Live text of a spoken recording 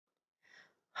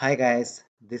Hi guys,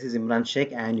 this is Imran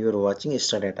Sheikh and you're watching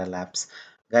Extra Data Labs.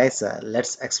 Guys,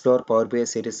 let's explore Power BI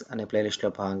series అనే ప్లేలిస్ట్లో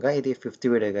భాగంగా ఇది fifth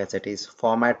video guys. It is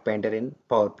format painter in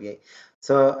power BI.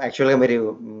 So యాక్చువల్గా మీరు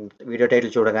video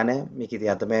title చూడగానే మీకు ఇది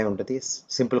అర్థమై ఉంటుంది,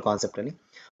 సింపుల్ కాన్సెప్ట్ అని.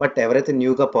 బట్ ఎవరైతే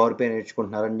న్యూగా పవర్ బిఐ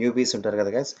నేర్చుకుంటున్నారో న్యూబీస్ ఉంటారు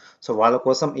కదా గైస్, సో వాళ్ళ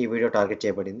కోసం ఈ వీడియో టార్గెట్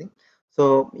చేయబడింది. సో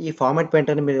ఈ ఫార్మాట్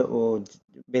పెయింటర్ని మీరు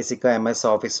బేసిక్గా ఎంఎస్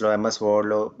ఆఫీస్లో, ఎంఎస్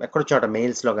వర్డ్లో, ఎక్కడో చోట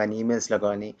మెయిల్స్లో కానీ, ఈమెయిల్స్లో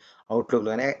కానీ, అవుట్లుక్లో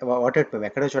కానీ, వాట్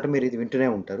ఎక్కడో చోట మీరు ఇది వింటూనే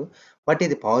ఉంటారు. బట్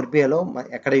ఇది పవర్ బిఐలో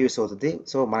ఎక్కడ యూస్ అవుతుంది,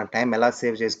 సో మన టైం ఎలా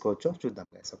సేవ్ చేసుకోవచ్చో చూద్దాం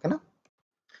గైస్. ఓకేనా?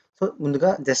 సో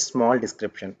ముందుగా just small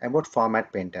description about format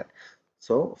painter.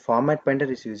 So format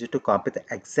painter is use to copy the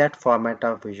exact format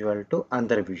of visual to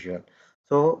another visual.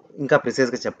 So ఇంకా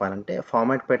ప్రిసైజ్గా చెప్పాలంటే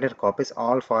format painter copies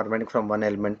all formatting from one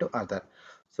element to other.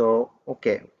 So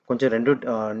okay, కొంచెం రెండు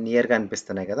నియర్గా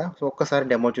అనిపిస్తున్నాయి కదా. So ఒక్కసారి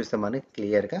demo చూస్తే మనకి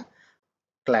క్లియర్గా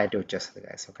క్లారిటీ వచ్చేస్తుంది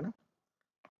గైస్. ఓకేనా?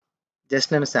 జస్ట్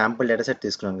నేను శాంపుల్ డేటా సెట్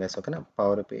తీసుకున్నాను గైస్. ఓకేనా?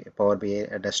 Power BI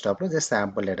డెస్క్టాప్లో just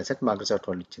sample data set Microsoft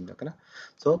వాళ్ళు ఇచ్చింది. ఓకేనా?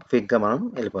 సో క్విక్గా మనం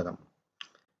వెళ్ళిపోదాం.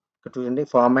 ఇక్కడ చూడండి,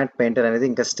 ఫార్మాట్ పెయింటర్ అనేది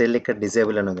ఇంకా స్టిల్ ఇక్కడ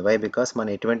డిజేబుల్ అని ఉంది. వై? బికాస్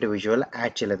మనం ఎటువంటి విజువల్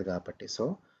యాడ్ చేయలేదు కాబట్టి. సో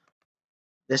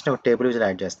జస్ట్ ఒక టేబుల్ విజువల్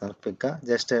యాడ్ చేస్తాను క్విక్గా.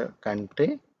 Just country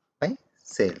by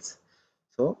sales.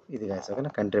 So ఇది గైస్.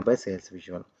 ఓకేనా? Country by sales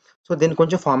visual. So దీన్ని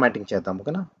కొంచెం ఫార్మాటింగ్ చేద్దాం.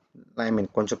 ఓకేనా? ఐ మీన్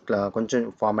కొంచెం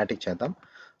ఫార్మాటింగ్ చేద్దాం.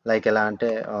 లైక్ ఎలా అంటే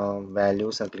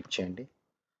వాల్యూస్ అని క్లిక్ చేయండి,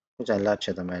 కొంచెం ఎన్లార్జ్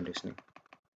చేద్దాం వాల్యూస్ని.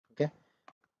 Okay,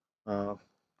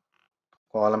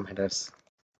 column headers.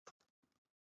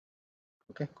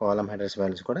 Okay, column headers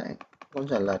values కూడా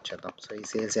కొంచెం ఎన్లార్జ్ చేద్దాం. సో ఈ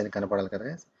సేల్స్ అని కనపడాలి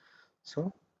కదా. సో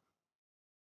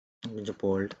కొంచెం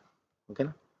బోల్డ్.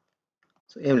 ఓకేనా?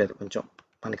 సో ఏం లేదు, కొంచెం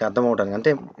మనకి అర్థమవుతుంది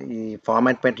అంటే ఈ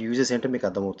ఫార్మాట్ పెయింట్ యూజెస్ ఏంటో మీకు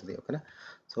అర్థమవుతుంది. ఓకేనా?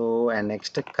 సో అండ్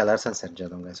నెక్స్ట్ కలర్స్ అని సెట్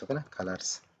చేద్దాం గైస్. ఓకేనా?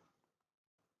 కలర్స్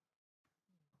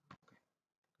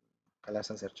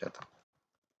అని సెట్ చేద్దాం.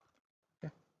 ఓకే,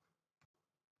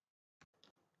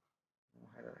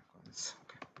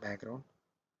 ఓకే, బ్యాక్గ్రౌండ్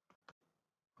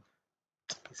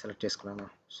సెలెక్ట్ చేసుకున్నాను,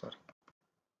 sorry.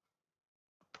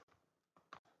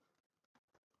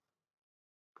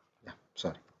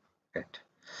 Sorry, right.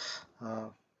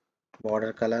 border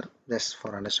color just for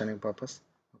understanding purpose.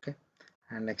 Okay,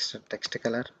 and next text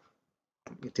color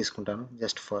ఇది తీసుకుంటాను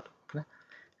just for. Okay,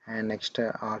 and next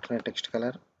alternate text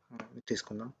colour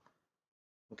తీసుకుందాం.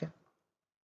 Okay,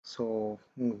 so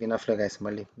ఇనఫ్లో guys,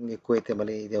 మళ్ళీ ఎక్కువ అయితే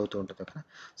మళ్ళీ ఇది అవుతూ ఉంటుంది. ఓకేనా?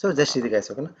 సో జస్ట్ ఇది గైస్.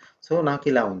 ఓకేనా? సో నాకు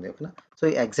ఇలా ఉంది. ఓకేనా? సో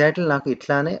ఎగ్జాక్ట్లీ నాకు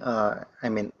ఇట్లానే ఐ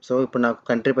మీన్, సో ఇప్పుడు నాకు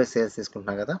కంట్రీ బై సేల్స్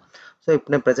తీసుకుంటున్నాను కదా. సో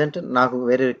ఇప్పుడు నేను ప్రజెంట్ నాకు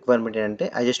వేరే రిక్వైర్మెంట్ ఏంటంటే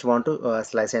I just want to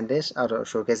slice and days are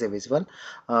showcase A visual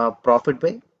profit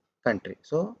by country.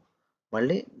 So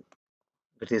మళ్ళీ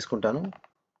ఇక్కడ తీసుకుంటాను.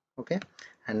 Okay,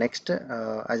 and next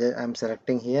I'm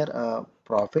selecting here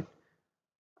profit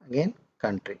again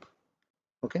country.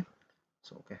 Okay,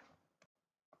 so okay,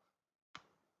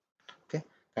 okay,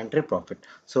 country profit.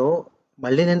 So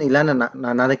మళ్ళీ నేను ఇలానే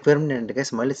నా requirement ఏంటి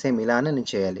guys, మళ్ళీ same ఇలానే నేను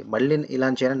చేయాలి. మళ్ళీ ఇలా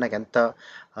చేయాలంటే నాకు ఎంత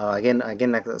అగైన్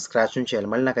అగైన్ నాకు స్క్రాచ్ నుంచి చేయాలి.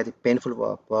 మళ్ళీ నాకు అది పెయిన్ఫుల్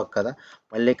వర్క్ కదా.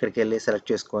 మళ్ళీ ఇక్కడికి వెళ్ళి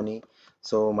సెలెక్ట్ చేసుకొని,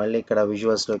 సో మళ్ళీ ఇక్కడ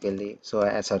విజువల్స్లోకి వెళ్ళి, సో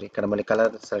సారీ ఇక్కడ మళ్ళీ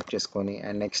కలర్ సెలెక్ట్ చేసుకొని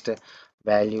అండ్ నెక్స్ట్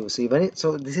వాల్యూస్ ఇవన్నీ. సో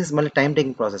దిస్ ఈజ్ మళ్ళీ టైం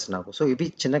టేకింగ్ ప్రాసెస్ నాకు. సో ఇవి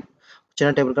చిన్న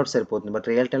చిన్న టేబుల్ కాబట్టి సరిపోతుంది. బట్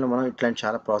రియల్ టైంలో మనం ఇట్లాంటి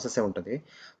చాలా ప్రాసెసే ఉంటుంది.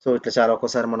 సో ఇట్లా చాలా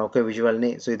ఒక్కోసారి మనం ఒకే విజువల్ని,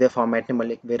 సో ఇదే ఫార్మాట్ని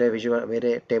మళ్ళీ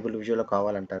వేరే టేబుల్ విజువల్లో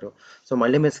కావాలంటారు. సో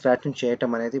మళ్ళీ మీరు స్క్రాచ్ నుంచి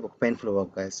చేయటం అనేది ఒక పెయిన్ఫుల్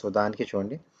వర్క్ గాయస్. సో దానికి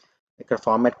చూడండి, ఇక్కడ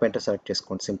ఫార్మాట్ పెయింటర్ సెలెక్ట్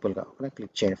చేసుకోండి సింపుల్గా.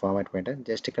 క్లిక్ చేయండి ఫార్మాట్ పెయింటర్,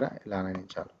 జస్ట్ ఇక్కడ ఇలా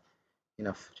చాలు.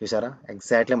 ఇనఫ్. చూసారా,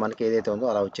 ఎగ్జాక్ట్లీ మనకి ఏదైతే ఉందో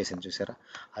అలా వచ్చేసింది. చూసారా,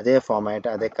 అదే ఫార్మాట్,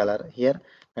 అదే colour. Here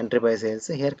country by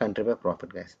sales, here country by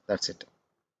profit guys. That's it.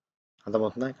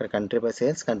 అర్థమవుతుందా? ఇక్కడ country by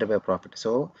sales, country by profit.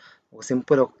 So ఒక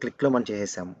సింపుల్ ఒక క్లిక్లో మనం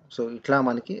చేసేసాము. సో ఇట్లా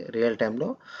మనకి రియల్ టైంలో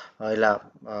ఇలా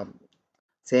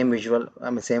same visual I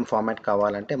mean same format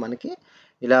కావాలంటే మనకి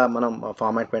ఇలా మనం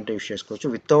ఫార్మాట్ పెయింటర్ యూస్ చేసుకోవచ్చు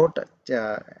without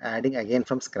adding again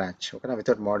from scratch. ఓకేనా?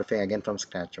 Without modify again from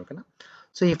scratch. ఓకేనా?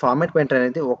 సో ఈ ఫార్మాట్ పెయింటర్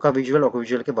అనేది ఒక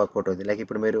విజువల్కి వర్కౌట్ అవుతుంది. లైక్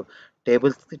ఇప్పుడు మీరు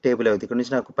టేబుల్ అవుతుంది, ఇక్కడ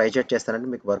నుంచి నాకు పై చెట్ చేస్తానంటే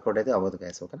మీకు వర్కౌట్ అయితే అవ్వదు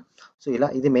గైస్. ఓకేనా? సో ఇలా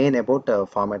ఇది main about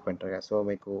format painter guys. So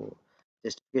మీకు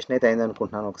జస్టిఫికేషన్ అయితే అయింది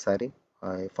అనుకుంటున్నాను ఒకసారి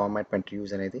ఈ ఫార్మాట్ పెయింటర్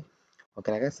యూజ్ అనేది.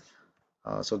 ఓకేనా guys?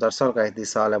 So that's all guys,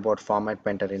 this all about format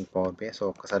painter in power BI. So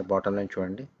ఒకసారి బాటమ్ లైన్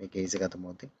చూడండి, మీకు ఈజీగా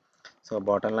అర్థమవుతుంది. So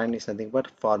bottom line is nothing but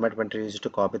format painter use to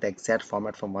copy the exact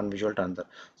format from one visual to another.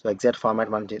 So exact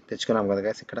format మనం తెచ్చుకున్నాం కదా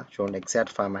guys, ఇక్కడ చూడండి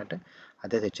ఎగ్జాక్ట్ ఫార్మాట్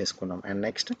అదే తెచ్చేసుకున్నాం. And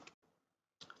next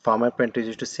format painter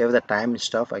use to save the time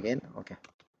instead of again. Okay,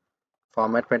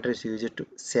 format painter is used to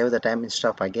save the time instead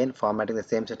of again formatting the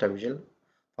same set of visual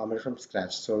format from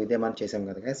scratch. So ఇదే మనం చేసాం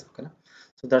కదా guys. ఓకేనా?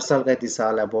 So that's all guys, this is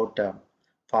all about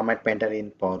format painter in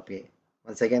Power BI.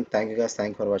 Once again, thank you guys,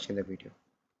 thank you for watching the video.